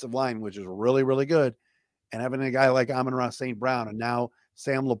offensive line, which is really, really good, and having a guy like Amon-Ra St. Brown and now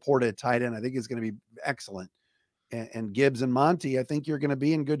Sam Laporta at tight end, I think is going to be excellent. And Gibbs and Monty, I think you're going to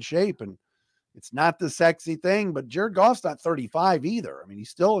be in good shape. And it's not the sexy thing, but Jared Goff's not 35 either. I mean, he's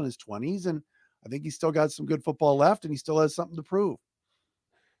still in his 20s, and I think he's still got some good football left, and he still has something to prove.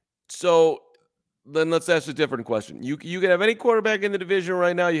 So then let's ask a different question. You can have any quarterback in the division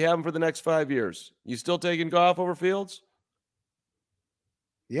right now. You have him for the next 5 years. You still taking Goff over Fields?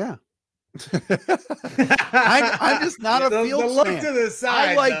 Yeah. I'm just not a Fields look fan. to the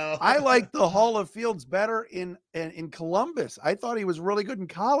side, I like the Hall of Fields better in Columbus. I thought he was really good in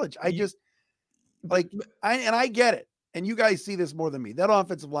college. I get it. And you guys see this more than me. That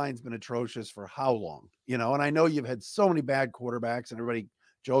offensive line's been atrocious for how long? And I know you've had so many bad quarterbacks, and everybody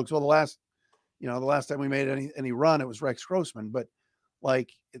jokes, well, the last time we made any run, it was Rex Grossman. But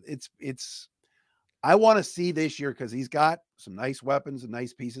I want to see this year, because he's got some nice weapons and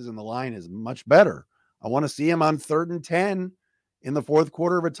nice pieces, and the line is much better. I want to see him on 3rd and 10 in the fourth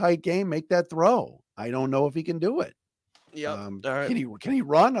quarter of a tight game, make that throw. I don't know if he can do it. Yeah. All right. Can he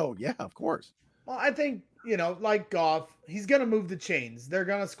run? Oh yeah, of course. Well, I think, like Goff, he's going to move the chains. They're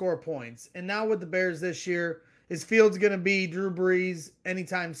going to score points. And now with the Bears this year, is Fields going to be Drew Brees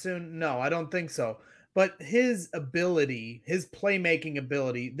anytime soon? No, I don't think so. But his ability, his playmaking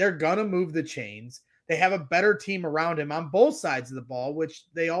ability, they're going to move the chains. they have a better team around him on both sides of the ball, which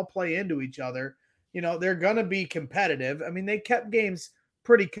they all play into each other. They're going to be competitive. I mean, they kept games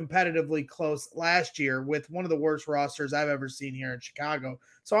pretty competitively close last year with one of the worst rosters I've ever seen here in Chicago.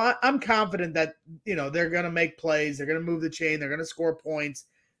 So I'm confident that, they're going to make plays. They're going to move the chain. They're going to score points.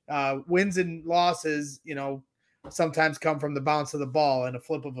 Wins and losses, sometimes come from the bounce of the ball and a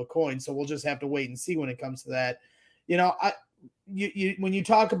flip of a coin. So we'll just have to wait and see when it comes to that. When you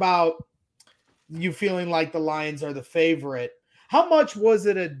talk about you feeling like the Lions are the favorite, how much was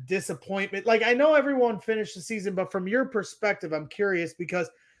it a disappointment? Like, I know everyone finished the season, but from your perspective, I'm curious because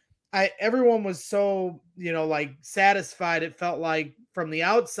everyone was so, satisfied. It felt like from the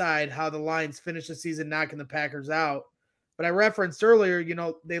outside how the Lions finished the season knocking the Packers out. But I referenced earlier,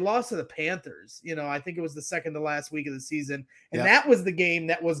 they lost to the Panthers. I think it was the second to last week of the season. And that was the game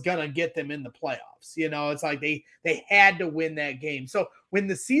that was going to get them in the playoffs. It's like they had to win that game. So when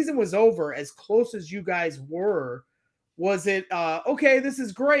the season was over, as close as you guys were, was it, okay, this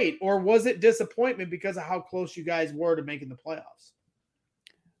is great? Or was it disappointment because of how close you guys were to making the playoffs?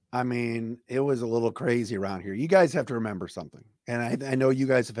 I mean, it was a little crazy around here. You guys have to remember something. And I know you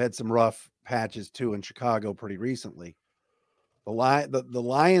guys have had some rough patches too in Chicago pretty recently. The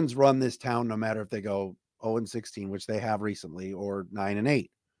Lions run this town no matter if they go 0-16, which they have recently, or 9-8.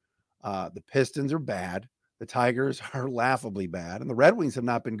 The Pistons are bad. The Tigers are laughably bad. And the Red Wings have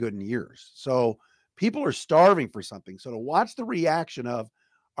not been good in years. So people are starving for something. So to watch the reaction of,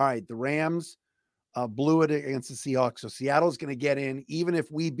 all right, the Rams blew it against the Seahawks. So Seattle's going to get in, even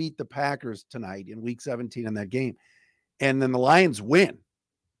if we beat the Packers tonight in week 17 in that game. And then the Lions win.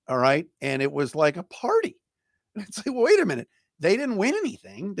 All right. And it was like a party. It's like, well, wait a minute. They didn't win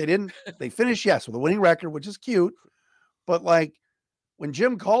anything. They finished, yes, with a winning record, which is cute. But like when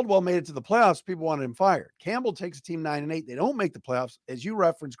Jim Caldwell made it to the playoffs, people wanted him fired. Campbell takes a team 9-8. They don't make the playoffs. As you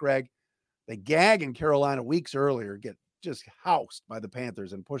referenced, Greg, they gag in Carolina weeks earlier, get just housed by the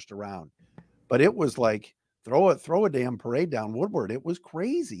Panthers and pushed around. But it was like, throw a damn parade down Woodward. It was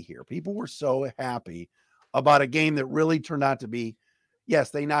crazy here. People were so happy about a game that really turned out to be,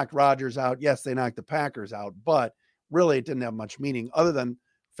 yes, they knocked Rodgers out. Yes, they knocked the Packers out, but really it didn't have much meaning other than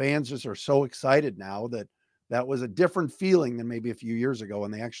fans just are so excited now that was a different feeling than maybe a few years ago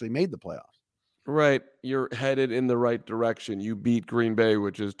when they actually made the playoffs. Right. You're headed in the right direction. You beat Green Bay,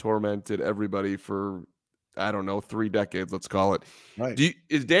 which has tormented everybody for, I don't know, 3 decades, let's call it. Right.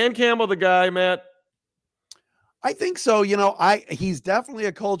 Is Dan Campbell the guy, Matt? I think so. He's definitely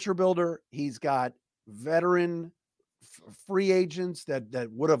a culture builder. He's got veteran free agents that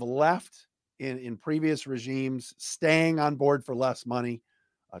would have left in previous regimes, staying on board for less money.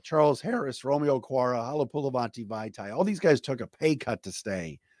 Charles Harris, Romeo Quara, Halapoulivanti Vaitai, all these guys took a pay cut to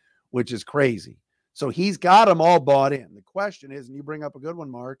stay, which is crazy. So he's got them all bought in. The question is, and you bring up a good one,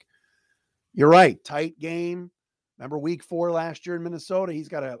 Mark, you're right, tight game. Remember week 4 last year in Minnesota, he's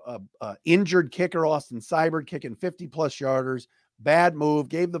got a injured kicker, Austin Seibert, kicking 50-plus yarders, bad move,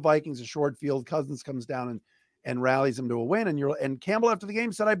 gave the Vikings a short field. Cousins comes down and rallies them to a win. And Campbell after the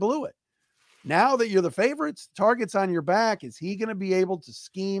game said, I blew it. Now that you're the favorites, target's on your back. Is he going to be able to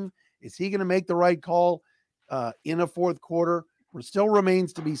scheme? Is he going to make the right call in a fourth quarter? It still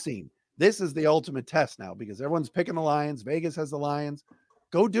remains to be seen. This is the ultimate test now because everyone's picking the Lions. Vegas has the Lions.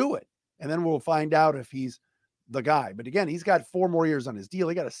 Go do it. And then we'll find out if he's the guy. But again, he's got 4 more years on his deal.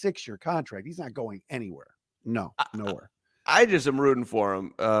 He got a 6-year contract. He's not going anywhere. No, nowhere. I just am rooting for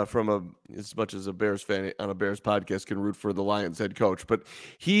him as much as a Bears fan on a Bears podcast can root for the Lions head coach. But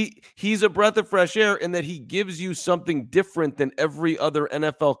he's a breath of fresh air in that he gives you something different than every other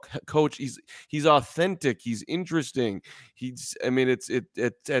NFL coach. He's authentic. He's interesting. It's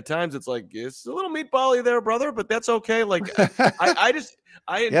at times it's like it's a little meatball-y there, brother, but that's okay. Like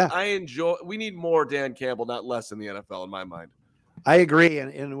I enjoy. We need more Dan Campbell, not less in the NFL, in my mind. I agree.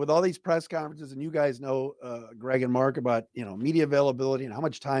 And with all these press conferences, and you guys know, Greg and Mark, about, media availability and how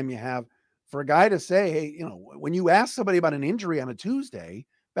much time you have for a guy to say, hey, when you ask somebody about an injury on a Tuesday,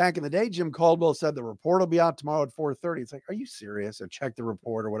 back in the day, Jim Caldwell said the report will be out tomorrow at 4:30. It's like, are you serious? Or check the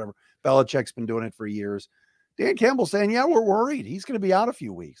report or whatever. Belichick's been doing it for years. Dan Campbell saying, yeah, we're worried. He's going to be out a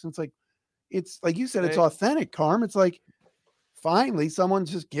few weeks. And it's like you said, it's authentic, Carm. It's like, finally, someone's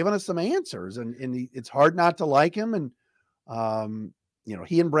just giving us some answers and it's hard not to like him. And,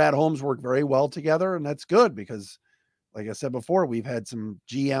 he and Brad Holmes work very well together, and that's good because, like I said before, we've had some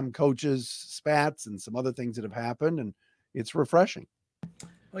GM coaches spats and some other things that have happened, and it's refreshing.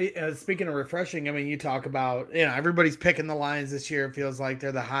 Well, speaking of refreshing, I mean, you talk about, everybody's picking the Lions this year. It feels like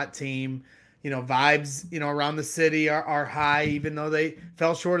they're the hot team. Vibes, around the city are high, even though they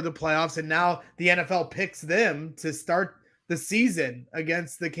fell short of the playoffs. And now the NFL picks them to start the season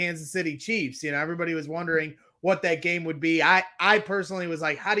against the Kansas City Chiefs. Everybody was wondering what that game would be. I personally was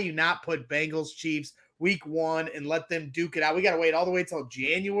like, how do you not put Bengals Chiefs week 1 and let them duke it out? We got to wait all the way till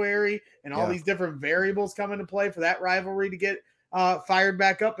January and all these different variables come into play for that rivalry to get fired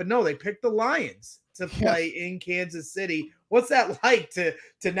back up. But no, they picked the Lions to play in Kansas City. What's that like to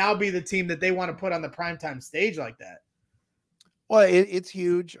now be the team that they want to put on the primetime stage like that? Well, it's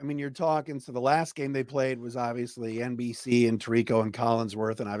huge. I mean, you're talking. So the last game they played was obviously NBC and Tirico and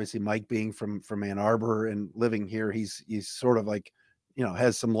Collinsworth, and obviously Mike being from Ann Arbor and living here, he's sort of like,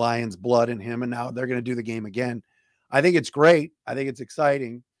 has some Lions blood in him. And now they're going to do the game again. I think it's great. I think it's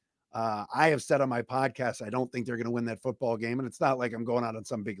exciting. I have said on my podcast, I don't think they're going to win that football game, and it's not like I'm going out on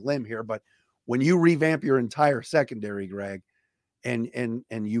some big limb here. But when you revamp your entire secondary, Greg, and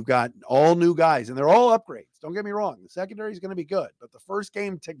you've got all new guys, and they're all upgrades. Don't get me wrong. The secondary is going to be good, but the first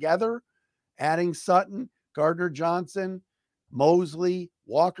game together, adding Sutton, Gardner Johnson, Mosley,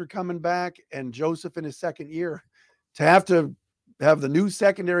 Walker coming back, and Joseph in his second year, to have the new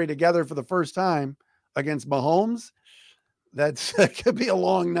secondary together for the first time against Mahomes, that could be a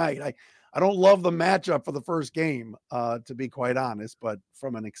long night. I don't love the matchup for the first game, to be quite honest, but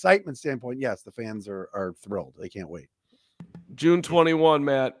from an excitement standpoint, yes, the fans are thrilled. They can't wait. June 21,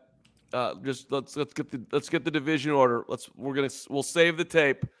 Matt. Just let's get the division order. We'll save the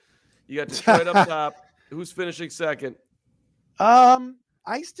tape. You got Detroit up top. Who's finishing second?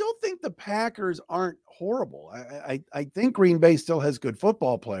 I still think the Packers aren't horrible. I think Green Bay still has good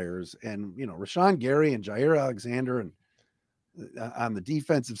football players, and Rashawn Gary and Jair Alexander, and on the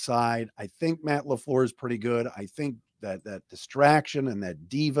defensive side, I think Matt LaFleur is pretty good. I think that distraction and that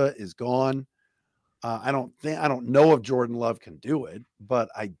diva is gone. I don't know if Jordan Love can do it, but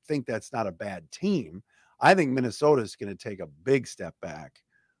I think that's not a bad team. I think Minnesota is going to take a big step back.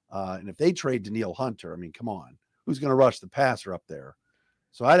 And if they trade Danielle Hunter, I mean, come on, who's going to rush the passer up there?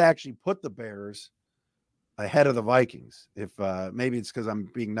 So I'd actually put the Bears ahead of the Vikings. If maybe it's because I'm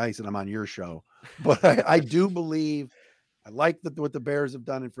being nice and I'm on your show, but I do believe I like what the Bears have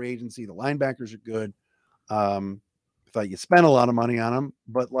done in free agency. The linebackers are good. I thought you spent a lot of money on them,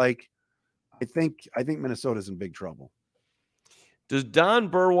 but I think Minnesota's in big trouble. Does Don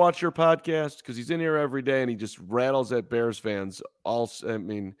Burr watch your podcast? Because he's in here every day and he just rattles at Bears fans. I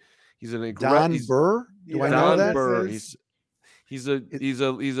mean, he's an Don Burr. Do I Don know that? Burr. He's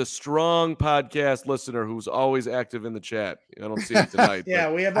a strong podcast listener who's always active in the chat. I don't see him tonight.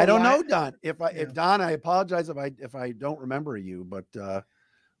 Yeah, we have. I don't know, Don. If Don, I apologize if I don't remember you, but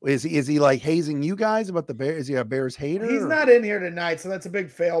is he like hazing you guys about the Bears? Is he a Bears hater? He's not in here tonight, so that's a big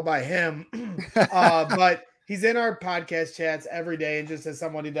fail by him. But he's in our podcast chats every day, and just as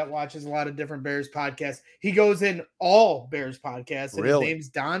somebody that watches a lot of different Bears podcasts, he goes in all Bears podcasts. And really? His name's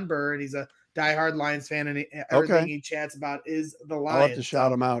Don Burr, and he's a diehard Lions fan, and everything he chats about is the Lions. I'll have to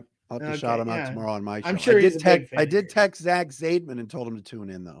shout him out. I'll have to shout him out tomorrow on my show. I'm sure he's a big fan. I did text Zach Zaidman and told him to tune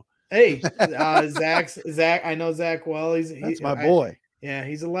in, though. Hey, Zach, I know Zach well. That's my boy. Yeah,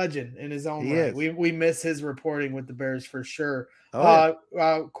 he's a legend in his own right. We miss his reporting with the Bears for sure. Oh,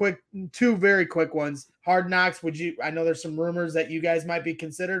 two very quick ones. Hard Knocks. I know there's some rumors that you guys might be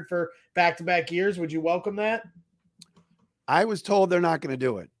considered for back-to-back years. Would you welcome that? I was told they're not going to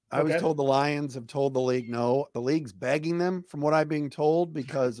do it. I was told the Lions have told the league no. The league's begging them, from what I'm being told,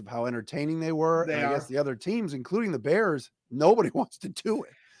 because of how entertaining they were. I guess the other teams, including the Bears, nobody wants to do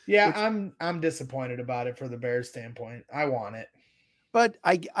it. Yeah, I'm disappointed about it for the Bears standpoint. I want it. But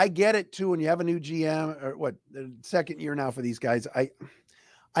I get it too. When you have a new GM, or the second year now for these guys,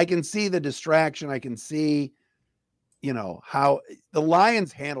 I can see the distraction. I can see, how the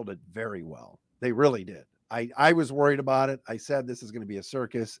Lions handled it very well. They really did. I was worried about it. I said this is going to be a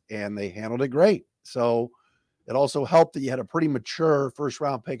circus, and they handled it great. So it also helped that you had a pretty mature first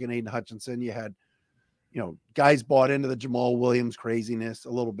round pick in Aiden Hutchinson. You had, guys bought into the Jamal Williams craziness a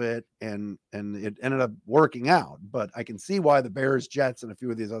little bit, and it ended up working out. But I can see why the Bears, Jets, and a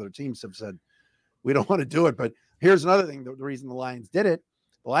few of these other teams have said, we don't want to do it. But here's another thing. The reason the Lions did it,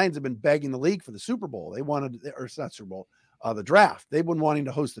 the Lions have been begging the league for the Super Bowl. They wanted, or it's not Super Bowl, the draft. They've been wanting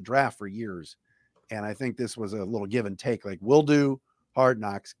to host the draft for years. And I think this was a little give and take. Like, we'll do Hard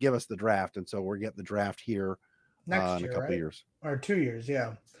Knocks, give us the draft. And so we're getting the draft here next in year, a couple of years. Or 2 years,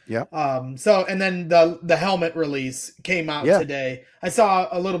 yeah. Yeah. So, and then the helmet release came out today. I saw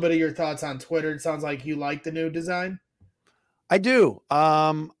a little bit of your thoughts on Twitter. It sounds like you like the new design. I do.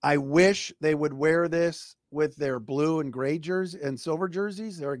 I wish they would wear this with their blue and gray jerseys and silver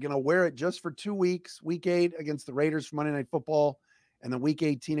jerseys. They're going to wear it just for 2 weeks. Week 8 against the Raiders for Monday Night Football, and then week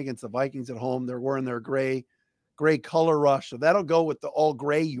 18 against the Vikings at home. They're wearing their gray color rush. So that'll go with the all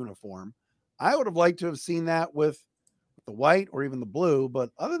gray uniform. I would have liked to have seen that with the white or even the blue.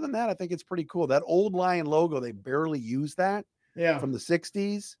 But other than that, I think it's pretty cool. That old lion logo, they barely use that from the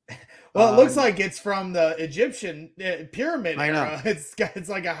 60s. Well, it looks like it's from the Egyptian pyramid I know. era. It's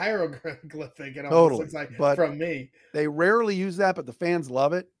like a hieroglyphic. It almost Totally. looks like But from me. they rarely use that, but the fans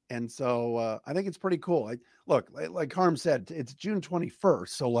love it. And so I think it's pretty cool. Look, like Harm said, it's June 21st.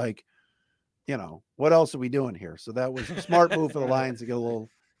 So like, what else are we doing here? So that was a smart move for the Lions to get a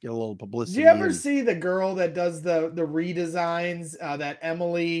little publicity. Do you ever see the girl that does the redesigns that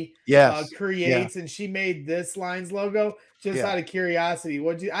Emily creates, and she made this Lions logo just out of curiosity?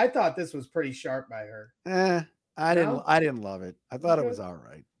 I thought this was pretty sharp by her. I didn't love it. I thought it was all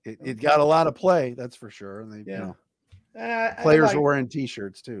right. It got a lot of play, that's for sure. And they, players were wearing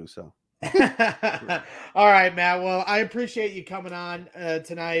t-shirts too. So all right, Matt. Well, I appreciate you coming on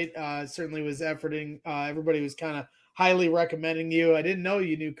tonight. Certainly was efforting. Everybody was kind of highly recommending you. I didn't know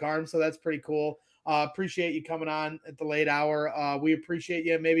you knew Carm, so that's pretty cool. Appreciate you coming on at the late hour. We appreciate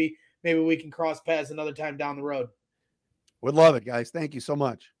you. Maybe we can cross paths another time down the road. Would love it, guys. Thank you so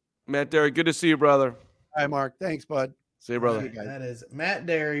much. Matt Derry, good to see you, brother. Hi, Mark. Thanks, bud. See you, brother. That is Matt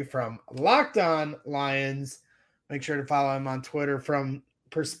Derry from Locked On Lions. Make sure to follow him on Twitter from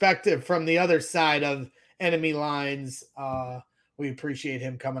perspective from the other side of enemy lines. We appreciate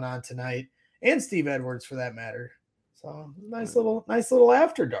him coming on tonight, and Steve Edwards for that matter. So nice little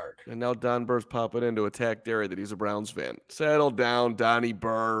after dark. And now Don Burr's popping in to attack Derry that he's a Browns fan. Settle down, Donnie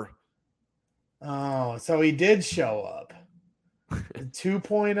Burr. Oh, so he did show up.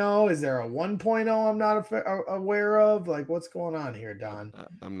 2.0. Is there a 1.0 I'm not aware of? Like, what's going on here, Don?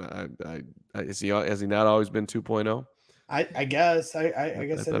 I'm not. Has he not always been 2.0? I guess. I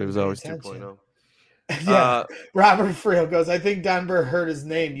guess I thought he was always 2.0. Yeah. Robert Friel goes, I think Don Burr heard his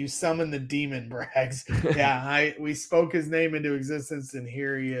name. You summoned the demon, Braggs. Yeah, we spoke his name into existence, and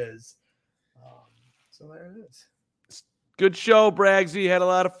here he is. So there it is. Good show, Braggsy. Had a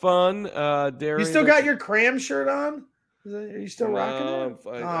lot of fun. Derry, you still got your cram shirt on? Are you still rocking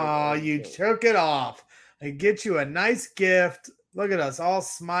it? You took it off. I get you a nice gift. Look at us all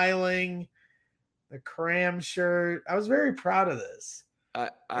smiling. The cram shirt. I was very proud of this.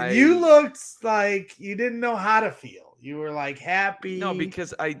 You looked like you didn't know how to feel. You were like happy. No,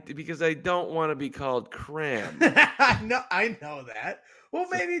 because I don't want to be called cram. I know that. Well,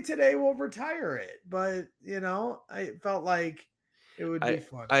 maybe today we'll retire it, but I felt like it would be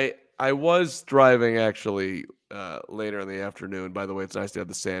fun. I was driving actually later in the afternoon. By the way, it's nice to have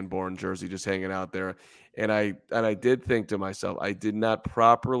the Sanborn jersey just hanging out there. And I did think to myself, I did not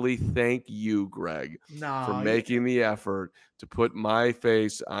properly thank you, Greg, for making the effort to put my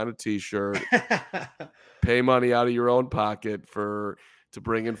face on a T-shirt, pay money out of your own pocket to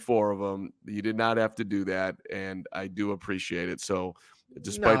bring in 4 of them. You did not have to do that, and I do appreciate it. So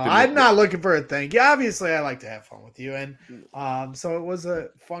I'm not looking for a thank you. Obviously, I like to have fun with you, and so it was a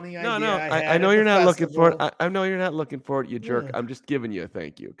funny idea. I know you're not looking for it. I know you're not looking for it, you jerk. Yeah. I'm just giving you a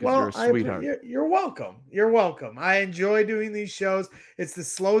thank you because you're a sweetheart. You're welcome. You're welcome. I enjoy doing these shows. It's the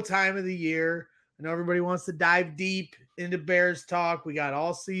slow time of the year. I know everybody wants to dive deep into Bears talk. We got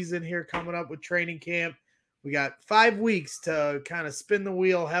all season here coming up with training camp. We got 5 weeks to kind of spin the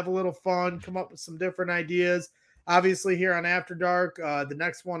wheel, have a little fun, come up with some different ideas. Obviously, here on After Dark, the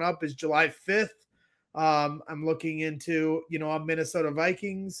next one up is July 5th. I'm looking into, a Minnesota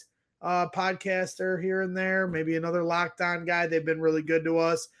Vikings podcaster here and there, maybe another Locked On guy. They've been really good to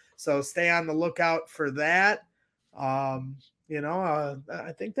us, so stay on the lookout for that. I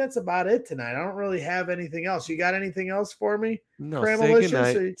think that's about it tonight. I don't really have anything else. You got anything else for me? No, say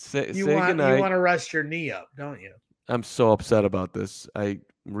goodnight. You want to rest your knee up, don't you? I'm so upset about this. I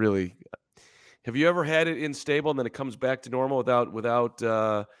really... Have you ever had it unstable and then it comes back to normal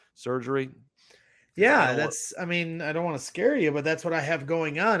without surgery? Yeah, I don't want to scare you, but that's what I have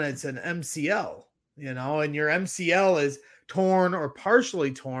going on. It's an MCL, and your MCL is torn or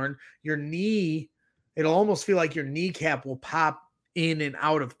partially torn. Your knee, it'll almost feel like your kneecap will pop in and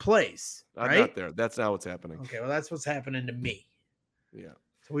out of place. I'm right? not there. That's not what's happening. Okay, well, that's what's happening to me. Yeah.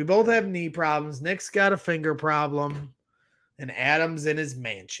 So we both have knee problems. Nick's got a finger problem, and Adam's in his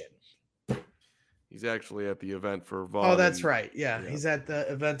mansion. He's actually at the event for Vaughn. Oh, that's right. Yeah, he's at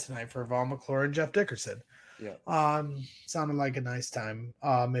the event tonight for Vaughn McClure and Jeff Dickerson. Yeah. Sounded like a nice time.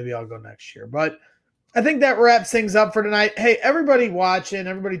 Maybe I'll go next year. But I think that wraps things up for tonight. Hey, everybody watching,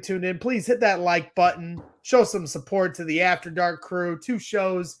 everybody tuned in, please hit that like button. Show some support to the After Dark crew. 2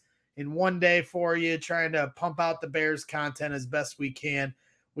 shows in one day for you, trying to pump out the Bears content as best we can.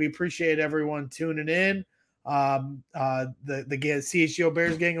 We appreciate everyone tuning in. The CHGO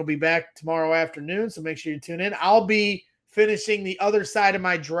Bears gang will be back tomorrow afternoon, so make sure you tune in. I'll be finishing the other side of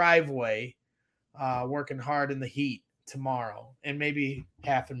my driveway, working hard in the heat tomorrow, and maybe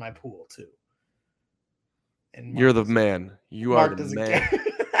half in my pool too. And You're the man. You are Mark the doesn't man. care.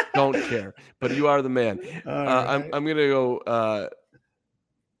 Don't care, but you are the man. All I'm right. gonna go.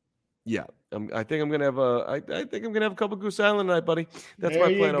 Yeah, I think I'm gonna have I think I'm gonna have a couple Goose Island tonight, buddy. That's There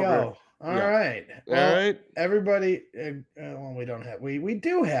my you plan over here. go. All Yeah. right. All Well, right. everybody. Well, we don't have. We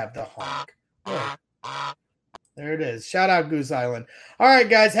do have the honk. Look. There it is. Shout out Goose Island. All right,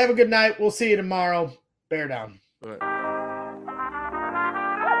 guys. Have a good night. We'll see you tomorrow. Bear down. All right.